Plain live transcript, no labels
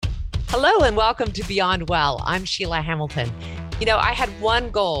Hello and welcome to Beyond Well. I'm Sheila Hamilton. I had one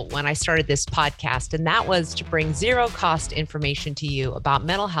goal when I started this podcast, and that was to bring zero cost information to you about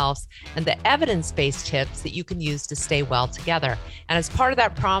mental health and the evidence-based tips that you can use to stay well together. And as part of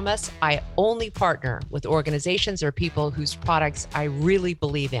that promise, I only partner with organizations or people whose products I really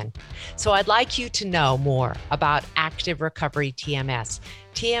believe in. So I'd like you to know more about Active Recovery TMS.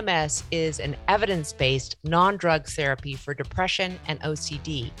 TMS is an evidence-based non-drug therapy for depression and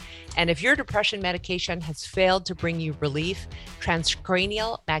OCD. And if your depression medication has failed to bring you relief,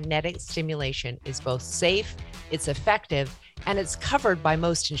 transcranial magnetic stimulation is both safe, it's effective, and it's covered by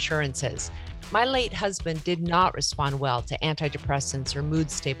most insurances. My late husband did not respond well to antidepressants or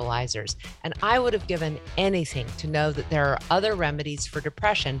mood stabilizers, and I would have given anything to know that there are other remedies for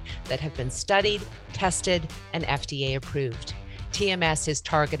depression that have been studied, tested, and FDA approved. TMS is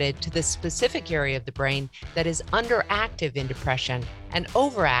targeted to the specific area of the brain that is underactive in depression and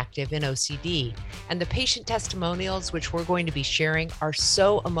overactive in OCD. And the patient testimonials, which we're going to be sharing, are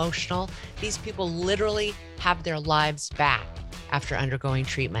so emotional. These people literally have their lives back after undergoing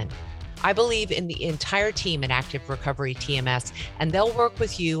treatment. I believe in the entire team at Active Recovery TMS, and they'll work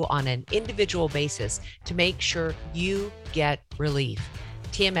with you on an individual basis to make sure you get relief.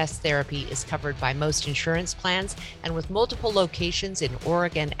 TMS therapy is covered by most insurance plans, and with multiple locations in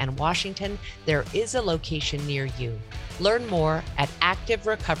Oregon and Washington, there is a location near you. Learn more at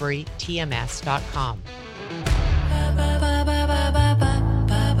activerecoverytms.com.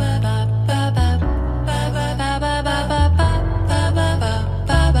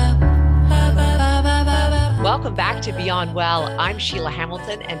 Welcome back to Beyond Well. I'm Sheila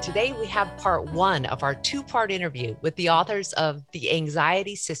Hamilton, and today we have part one of our two-part interview with the authors of The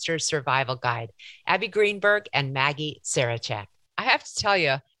Anxiety Sisters Survival Guide, Abbie Greenberg and Maggie Saracheck. I have to tell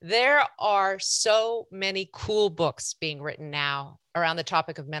you, there are so many cool books being written now around the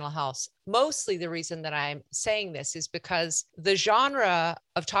topic of mental health. Mostly the reason that I'm saying this is because the genre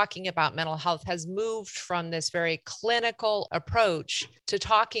of talking about mental health has moved from this very clinical approach to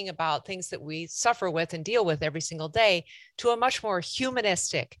talking about things that we suffer with and deal with every single day to a much more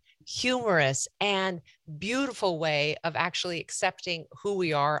humanistic, humorous, and beautiful way of actually accepting who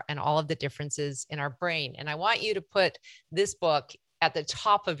we are and all of the differences in our brain. And I want you to put this book at the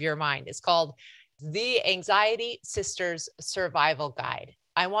top of your mind. It's called The Anxiety Sisters Survival Guide.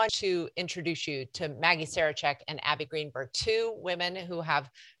 I want to introduce you to Maggie Saracheck and Abbie Greenberg, two women who have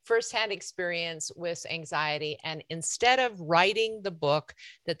firsthand experience with anxiety. And instead of writing the book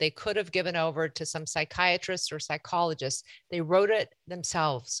that they could have given over to some psychiatrists or psychologists, they wrote it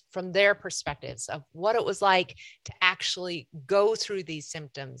themselves from their perspectives of what it was like to actually go through these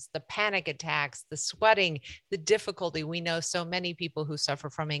symptoms, the panic attacks, the sweating, the difficulty we know so many people who suffer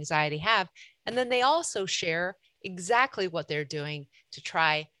from anxiety have. And then they also share exactly what they're doing to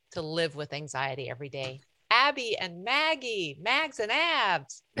try to live with anxiety every day. Abbie and Maggie, Mags and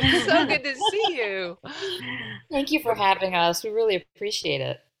Abs, it's so good to see you. Thank you for having us. We really appreciate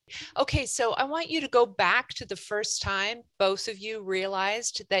it. Okay, so I want you to go back to the first time both of you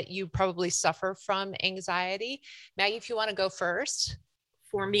realized that you probably suffer from anxiety. Maggie, if you want to go first.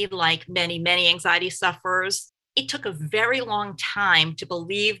 For me, like many anxiety sufferers, it took a very long time to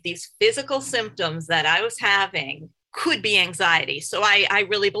believe these physical symptoms that I was having could be anxiety. So I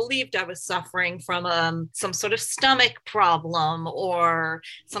really believed I was suffering from some sort of stomach problem or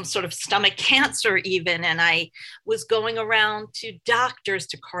some sort of stomach cancer even. And I was going around to doctors,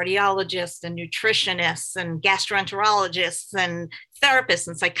 to cardiologists and nutritionists and gastroenterologists and therapists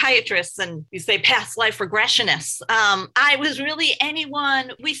and psychiatrists and you say past life regressionists. I was really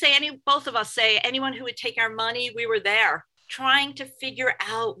both of us say anyone who would take our money, we were there trying to figure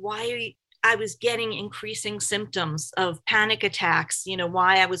out why I was getting increasing symptoms of panic attacks,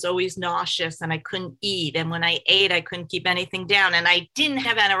 why I was always nauseous and I couldn't eat. And when I ate, I couldn't keep anything down. And I didn't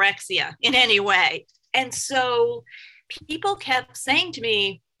have anorexia in any way. And so people kept saying to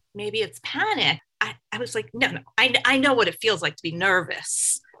me, maybe it's panic. I was like, no, I know what it feels like to be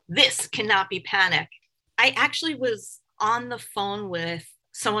nervous. This cannot be panic. I actually was on the phone with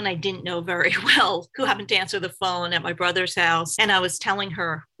someone I didn't know very well who happened to answer the phone at my brother's house. And I was telling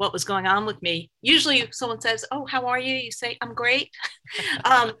her what was going on with me. Usually someone says, oh, how are you? You say, I'm great.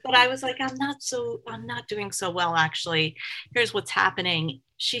 But I was like, I'm not doing so well, actually. Here's what's happening.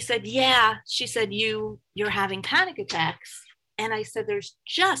 She said, yeah. She said, you're having panic attacks. And I said, there's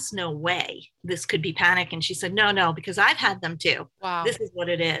just no way this could be panic. And she said, no, because I've had them too. Wow. This is what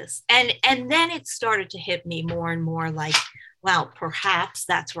it is. And then it started to hit me more and more like, well, perhaps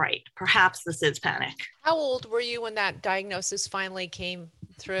that's right. Perhaps this is panic. How old were you when that diagnosis finally came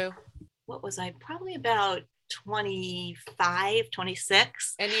through? What was I? Probably about 25,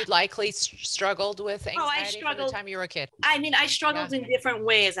 26. And you likely struggled with anxiety from the time you were a kid. I mean, I struggled in different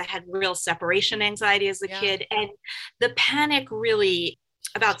ways. I had real separation anxiety as a kid. And the panic really,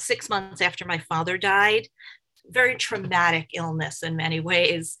 about 6 months after my father died, very traumatic illness in many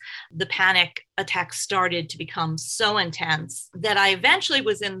ways. The panic attacks started to become so intense that I eventually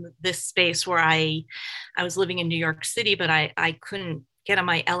was in this space where I was living in New York City, but I couldn't get on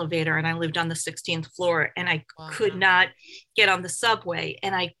my elevator, and I lived on the 16th floor, and I could not get on the subway,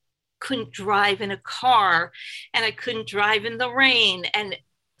 and I couldn't drive in a car, and I couldn't drive in the rain. And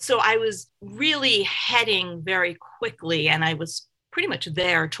so I was really heading very quickly, and I was pretty much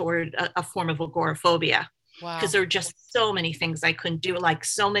there toward a form of agoraphobia. Wow. Because there were just so many things I couldn't do. Like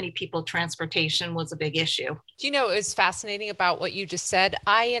so many people, transportation was a big issue. Do you know what is fascinating about what you just said?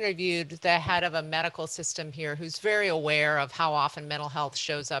 I interviewed the head of a medical system here who's very aware of how often mental health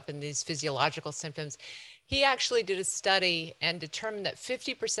shows up in these physiological symptoms. He actually did a study and determined that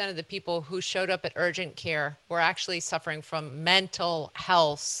 50% of the people who showed up at urgent care were actually suffering from mental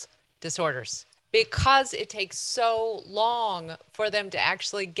health disorders, because it takes so long for them to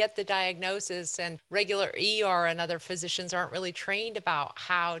actually get the diagnosis, and regular ER and other physicians aren't really trained about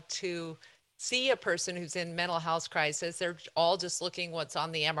how to see a person who's in mental health crisis. They're all just looking what's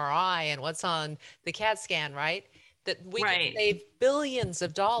on the MRI and what's on the CAT scan, right? That we could save billions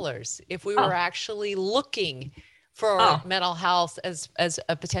of dollars if we were actually looking for mental health as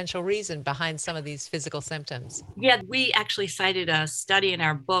a potential reason behind some of these physical symptoms. Yeah, we actually cited a study in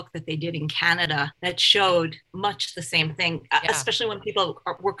our book that they did in Canada that showed much the same thing, especially when people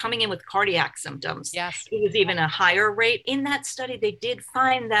were coming in with cardiac symptoms. Yes. It was even a higher rate. In that study, they did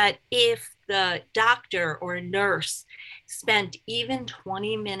find that if the doctor or a nurse spent even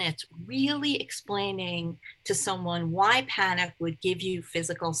 20 minutes really explaining to someone why panic would give you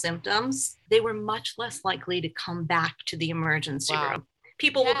physical symptoms, they were much less likely to come back to the emergency room.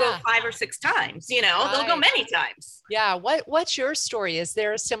 People will go 5 or 6 times, they'll go many times. Yeah. What's your story? Is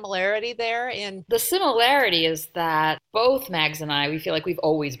there a similarity there? The similarity is that both Mags and I, we feel like we've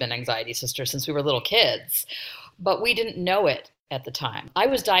always been anxiety sisters since we were little kids, but we didn't know it at the time. I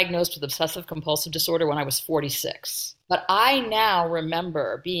was diagnosed with obsessive compulsive disorder when I was 46. But I now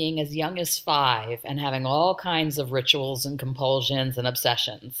remember being as young as 5 and having all kinds of rituals and compulsions and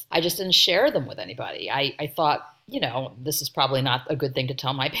obsessions. I just didn't share them with anybody. I thought, this is probably not a good thing to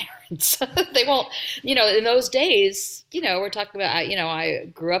tell my parents. They won't, in those days, we're talking about, I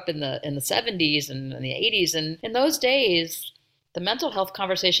grew up in the 70s and in the 80s. And in those days, the mental health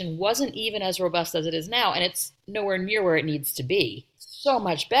conversation wasn't even as robust as it is now, and it's nowhere near where it needs to be. So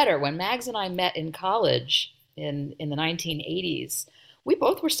much better. When Mags and I met in college in the 1980s, we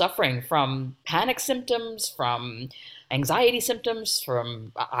both were suffering from panic symptoms, from anxiety symptoms,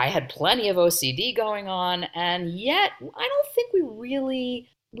 I had plenty of OCD going on, and yet I don't think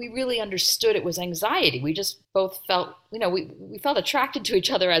we really understood it was anxiety. We just both felt, we felt attracted to each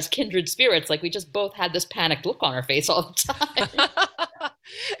other as kindred spirits. Like we just both had this panicked look on our face all the time.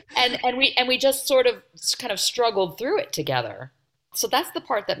 and we just sort of kind of struggled through it together. So that's the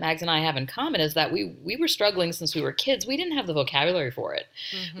part that Mags and I have in common, is that we were struggling since we were kids. We didn't have the vocabulary for it.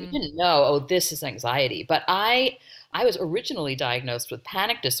 Mm-hmm. We didn't know, this is anxiety. But I was originally diagnosed with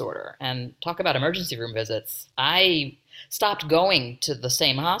panic disorder, and talk about emergency room visits. I stopped going to the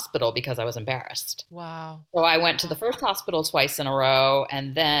same hospital because I was embarrassed. Wow. So I went to the first hospital twice in a row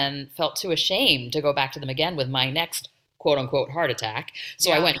and then felt too ashamed to go back to them again with my next quote unquote heart attack.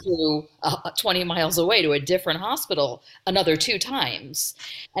 So I went to 20 miles away to a different hospital another 2 times.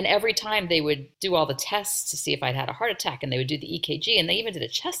 And every time they would do all the tests to see if I'd had a heart attack, and they would do the EKG, and they even did a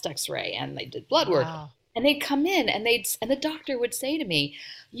chest x-ray, and they did blood work. And they'd come in and the doctor would say to me,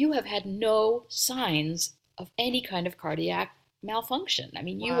 "You have had no signs of any kind of cardiac malfunction. I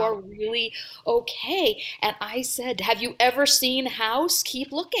mean, you are really okay." And I said, "Have you ever seen House?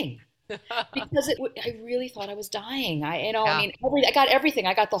 Keep looking." Because I really thought I was dying. I got everything.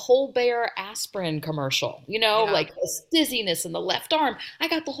 I got the whole Bayer aspirin commercial, like the dizziness in the left arm. I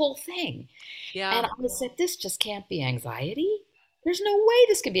got the whole thing. Yeah. And I said, this just can't be anxiety. There's no way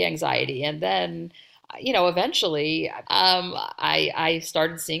this can be anxiety. And then, eventually, I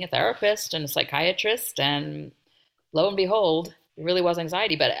started seeing a therapist and a psychiatrist, and lo and behold, it really was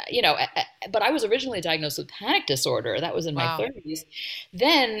anxiety. But, but I was originally diagnosed with panic disorder. That was in my 30s.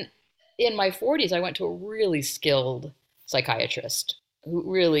 Then in my 40s, I went to a really skilled psychiatrist who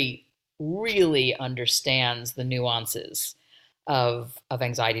really, really understands the nuances of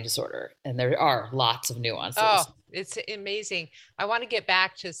anxiety disorder. And there are lots of nuances. Oh, it's amazing. I want to get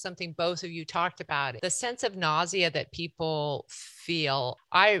back to something both of you talked about, the sense of nausea that people feel.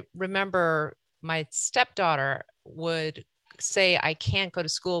 I remember my stepdaughter would say, I can't go to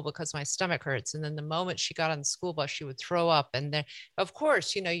school because my stomach hurts. And then the moment she got on the school bus, she would throw up. And then of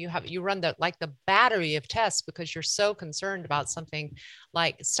course, you run the battery of tests because you're so concerned about something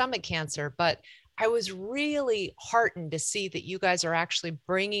like stomach cancer. But I was really heartened to see that you guys are actually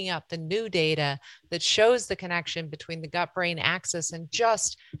bringing up the new data that shows the connection between the gut-brain axis and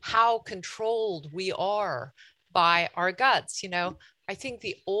just how controlled we are by our guts. I think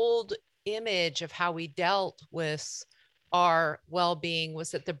the old image of how we dealt with our well-being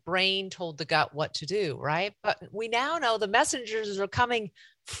was that the brain told the gut what to do, right? But we now know the messengers are coming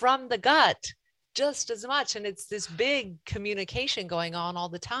from the gut just as much. And it's this big communication going on all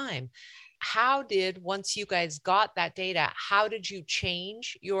the time. Once you guys got that data, how did you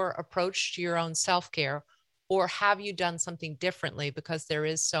change your approach to your own self-care? Or have you done something differently because there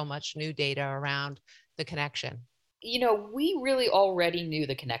is so much new data around the connection? We really already knew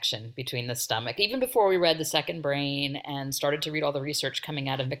the connection between the stomach, even before we read The Second Brain and started to read all the research coming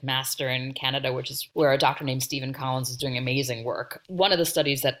out of McMaster in Canada, which is where a doctor named Stephen Collins is doing amazing work. One of the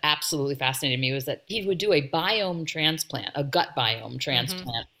studies that absolutely fascinated me was that he would do a biome transplant, a gut biome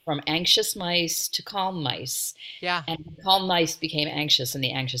transplant, from anxious mice to calm mice. Yeah. And calm mice became anxious and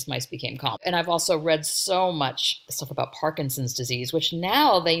the anxious mice became calm. And I've also read so much stuff about Parkinson's disease, which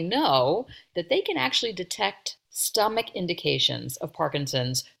now they know that they can actually detect stomach indications of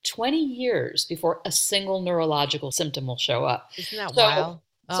Parkinson's 20 years before a single neurological symptom will show up. Isn't that wild?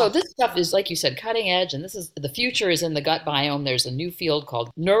 So this stuff is, like you said, cutting edge, and the future is in the gut biome. There's a new field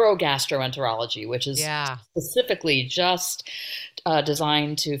called neurogastroenterology, which is specifically just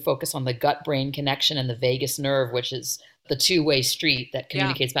designed to focus on the gut-brain connection and the vagus nerve, which is the two-way street that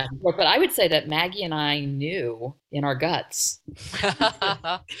communicates back and forth. But I would say that Maggie and I knew in our guts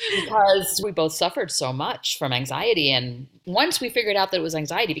because we both suffered so much from anxiety. And once we figured out that it was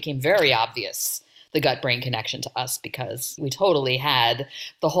anxiety, it became very obvious, the gut-brain connection to us, because we totally had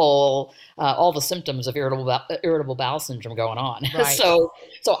the whole, all the symptoms of irritable bowel syndrome going on. Right. So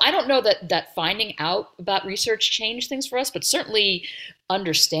I don't know that finding out about research changed things for us, but certainly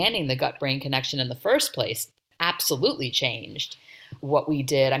understanding the gut-brain connection in the first place absolutely changed what we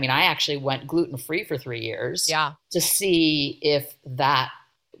did. I mean, I actually went gluten-free for 3 years to see if that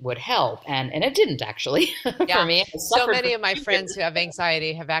would help. And it didn't actually for me. So many of my friends who have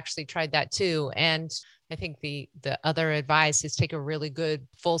anxiety have actually tried that too. And I think the other advice is take a really good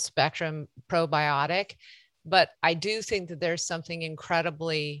full spectrum probiotic. But I do think that there's something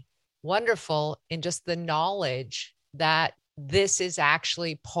incredibly wonderful in just the knowledge that this is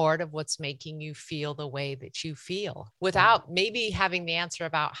actually part of what's making you feel the way that you feel without maybe having the answer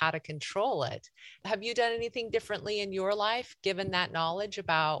about how to control it. Have you done anything differently in your life, given that knowledge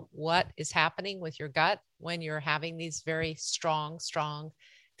about what is happening with your gut when you're having these very strong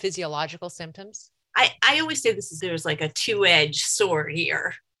physiological symptoms? I always say there's like a two-edged sword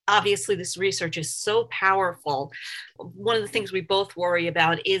here. Obviously, this research is so powerful. One of the things we both worry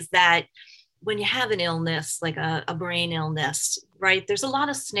about is that when you have an illness, like a brain illness, right, there's a lot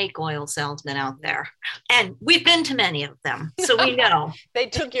of snake oil salesmen out there. And we've been to many of them, so we know. They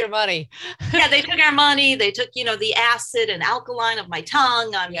took your money. Yeah, they took our money. They took, the acid and alkaline of my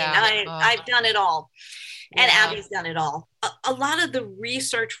tongue. I mean, I've done it all. And Abbie's done it all. A lot of the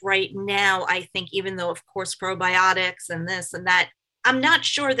research right now, I think, even though, of course, probiotics and this and that, I'm not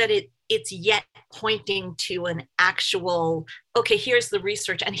sure that it's yet pointing to an actual, okay, here's the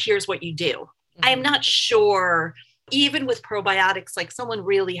research and here's what you do. Mm-hmm. I'm not sure, even with probiotics, like someone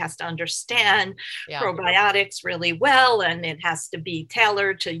really has to understand probiotics really well, and it has to be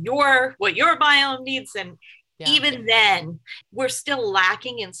tailored to what your biome needs. And even then, we're still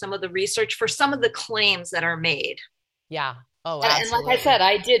lacking in some of the research for some of the claims that are made. Yeah. Oh, absolutely. And like I said,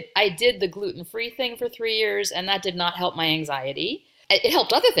 I did the gluten-free thing for 3 years, and that did not help my anxiety. It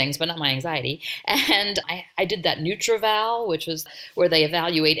helped other things, but not my anxiety. And I did that NutriVal, which was where they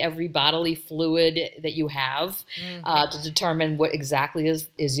evaluate every bodily fluid that you have to determine what exactly is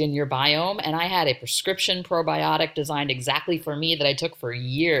in your biome. And I had a prescription probiotic designed exactly for me that I took for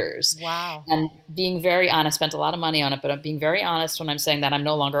years. Wow. And being very honest, spent a lot of money on it, but I'm being very honest when I'm saying that I'm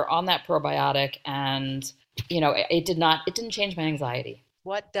no longer on that probiotic. And, it didn't change my anxiety.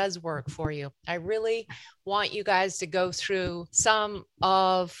 What does work for you? I really want you guys to go through some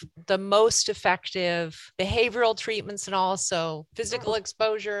of the most effective behavioral treatments and also physical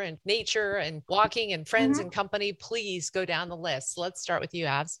exposure and nature and walking and friends and company. Please go down the list. Let's start with you,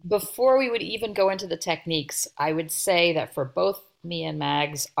 Abs. Before we would even go into the techniques, I would say that for both me and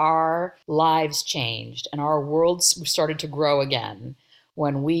Mags, our lives changed and our worlds started to grow again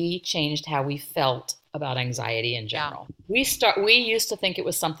when we changed how we felt about anxiety in general. Yeah. We used to think it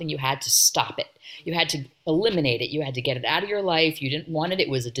was something you had to stop it. You had to eliminate it. You had to get it out of your life. You didn't want it. It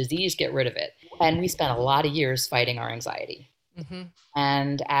was a disease. Get rid of it. And we spent a lot of years fighting our anxiety. Mm-hmm.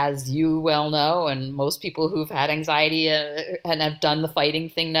 And as you well know, and most people who've had anxiety and have done the fighting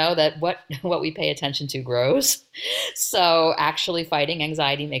thing know that what we pay attention to grows. So actually fighting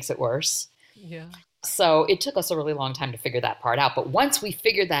anxiety makes it worse. Yeah. So it took us a really long time to figure that part out. But once we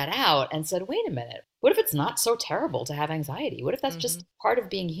figured that out and said, wait a minute, what if it's not so terrible to have anxiety? What if that's just part of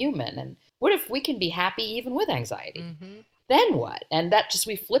being human? And what if we can be happy even with anxiety? Mm-hmm. Then what? And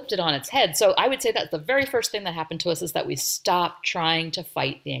we flipped it on its head. So I would say that the very first thing that happened to us is that we stopped trying to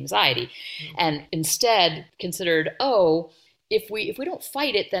fight the anxiety and instead considered, if we don't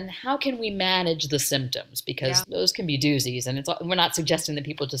fight it, then how can we manage the symptoms? Because those can be doozies. And we're not suggesting that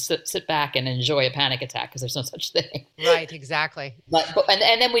people just sit back and enjoy a panic attack, because there's no such thing. Right, exactly.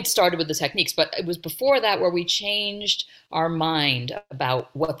 And then we'd started with the techniques. But it was before that where we changed our mind about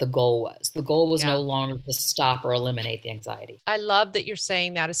what the goal was. The goal was no longer to stop or eliminate the anxiety. I love that you're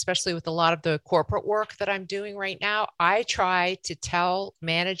saying that, especially with a lot of the corporate work that I'm doing right now. I try to tell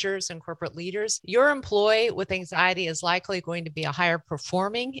managers and corporate leaders, your employee with anxiety is likely going to be a higher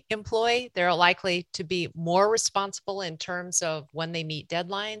performing employee. They're likely to be more responsible in terms of when they meet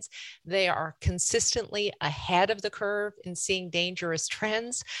deadlines. They are consistently ahead of the curve in seeing dangerous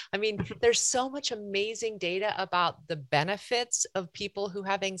trends. I mean, there's so much amazing data about the benefits of people who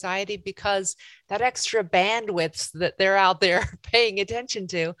have anxiety, because that extra bandwidth that they're out there paying attention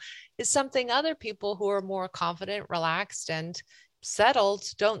to is something other people who are more confident, relaxed, and settled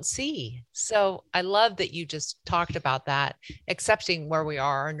don't see. So I love that you just talked about that, accepting where we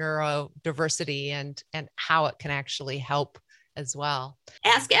are, our neurodiversity, and how it can actually help as well.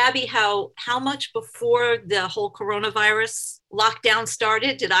 Ask Abbie how much before the whole coronavirus lockdown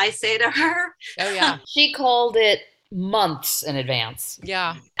started did I say to her? Oh yeah. She called it months in advance.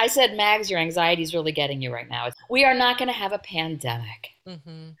 Yeah. I said, Mags, your anxiety is really getting you right now. We are not going to have a pandemic.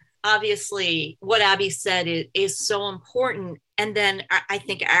 Mm-hmm. Obviously, what Abbie said is so important. And then I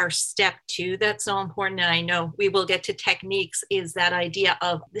think our step 2 that's so important, and I know we will get to techniques, is that idea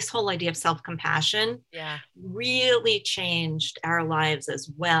of this whole idea of self-compassion. Yeah. Really changed our lives as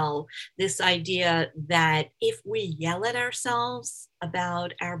well. This idea that if we yell at ourselves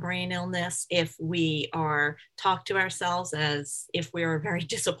about our brain illness, if we talk to ourselves as if we are very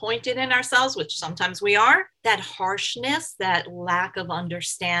disappointed in ourselves, which sometimes we are, that harshness, that lack of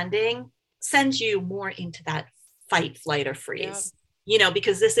understanding sends you more into that fight, flight, or freeze.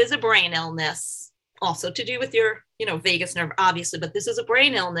 Because this is a brain illness, also to do with your, vagus nerve, obviously, but this is a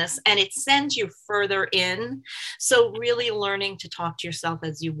brain illness and it sends you further in. So really learning to talk to yourself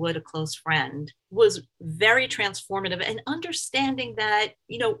as you would a close friend was very transformative, and understanding that,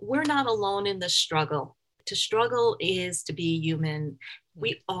 we're not alone in the struggle. To struggle is to be human.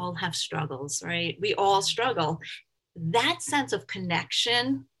 We all have struggles, right? We all struggle. That sense of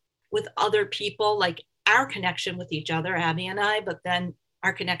connection with other people, like our connection with each other, Abbie and I, but then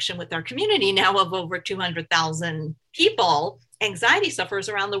our connection with our community now of over 200,000 people, anxiety sufferers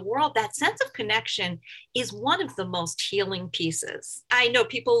around the world, that sense of connection is one of the most healing pieces. I know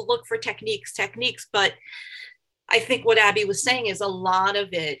people look for techniques, but I think what Abbie was saying is a lot of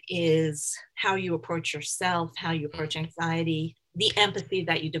it is how you approach yourself, how you approach anxiety, the empathy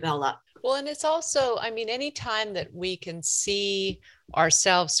that you develop. Well, and it's also, anytime that we can see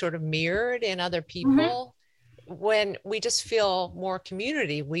ourselves sort of mirrored in other people, when we just feel more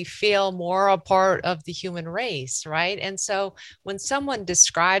community, we feel more a part of the human race, right? And so when someone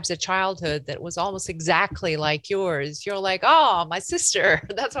describes a childhood that was almost exactly like yours, you're like, oh, my sister.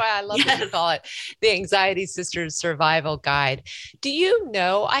 That's why I love that you call it the Anxiety Sisters Survival Guide. Do you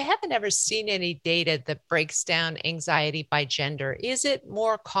know, I haven't ever seen any data that breaks down anxiety by gender. Is it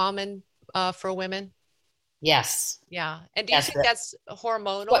more common for women? Yes. Yeah. And do you think that's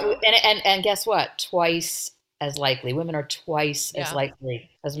hormonal? And guess what? Twice as likely. Women are twice as likely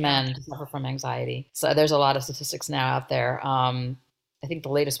as men to suffer from anxiety. So there's a lot of statistics now out there. I think the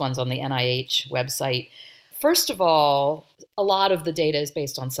latest one's on the NIH website. First of all, a lot of the data is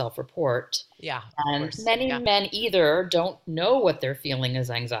based on self-report. Yeah. And many men either don't know what they're feeling as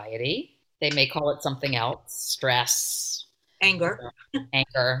anxiety. They may call it something else, stress. Anger,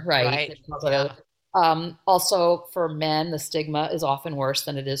 right. Also, for men, the stigma is often worse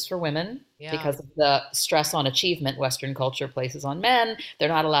than it is for women because of the stress on achievement Western culture places on men. They're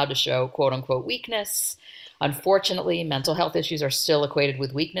not allowed to show quote unquote weakness. Unfortunately, mental health issues are still equated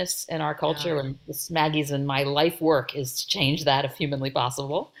with weakness in our culture. And this Maggie's and my life work is to change that if humanly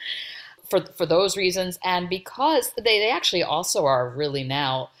possible. For those reasons, and because they actually also are really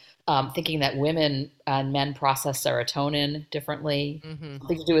now thinking that women and men process serotonin differently,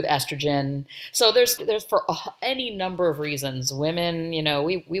 something to do with estrogen. So there's for any number of reasons, women,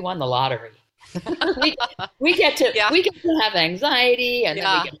 we won the lottery. we get to have anxiety, and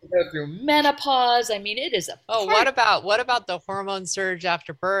then we get to go through menopause. I mean, it is what about the hormone surge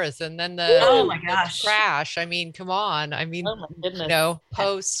after birth, and then the crash? I mean, come on. I mean,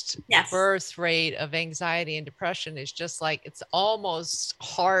 post birth rate of anxiety and depression is just like, it's almost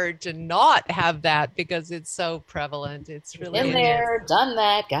hard to not have that because it's so prevalent. It's really in there, done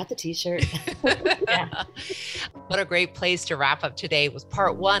that, got the t-shirt. What a great place to wrap up today was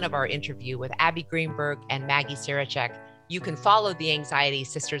part 1 of our interview with Abbie Greenberg and Maggie Saracheck. You can follow the Anxiety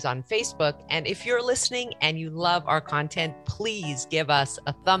Sisters on Facebook. And if you're listening and you love our content, please give us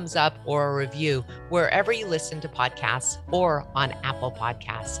a thumbs up or a review wherever you listen to podcasts or on Apple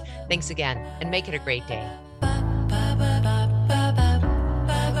Podcasts. Thanks again, and make it a great day.